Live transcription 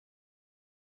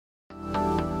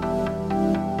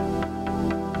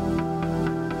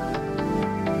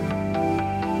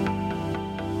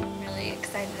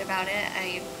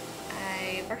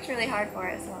worked really hard for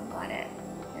it, so I'm glad it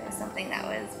was something that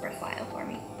was worthwhile for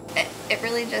me. It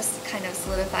really just kind of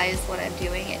solidifies what I'm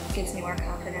doing. It gives me more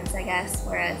confidence, I guess,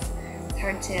 whereas it's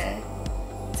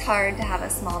hard to have a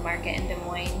small market in Des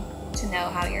Moines to know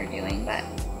how you're doing, but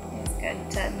it's good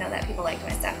to know that people liked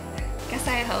my stuff. I guess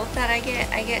I hope that I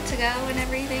get to go and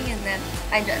everything, and then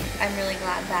I'm really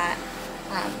glad that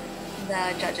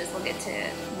the judges will get to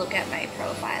look at my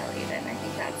profile even. I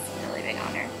think that's a really big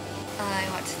honor. I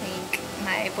want to thank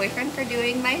my boyfriend for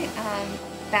doing my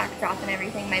backdrop and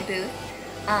everything, my booth.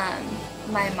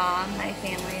 My mom, my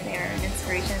family, they were an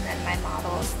inspiration, and my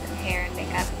models and hair and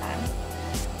makeup.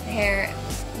 The hair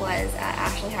was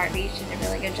Ashley Hartbeach, she did a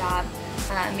really good job.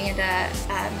 Amanda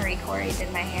Marie Corey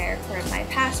did my hair for my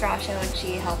past Raw show, and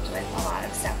she helped with a lot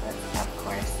of stuff, of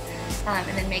course. And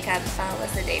then makeup,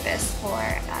 Alyssa Davis for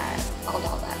All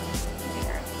Dolled Up. They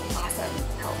were awesome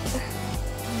help.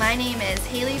 My name is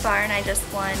Haley Barr, and I just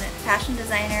won Fashion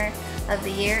Designer of the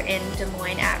Year in Des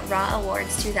Moines at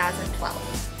RAWards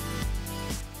 2012.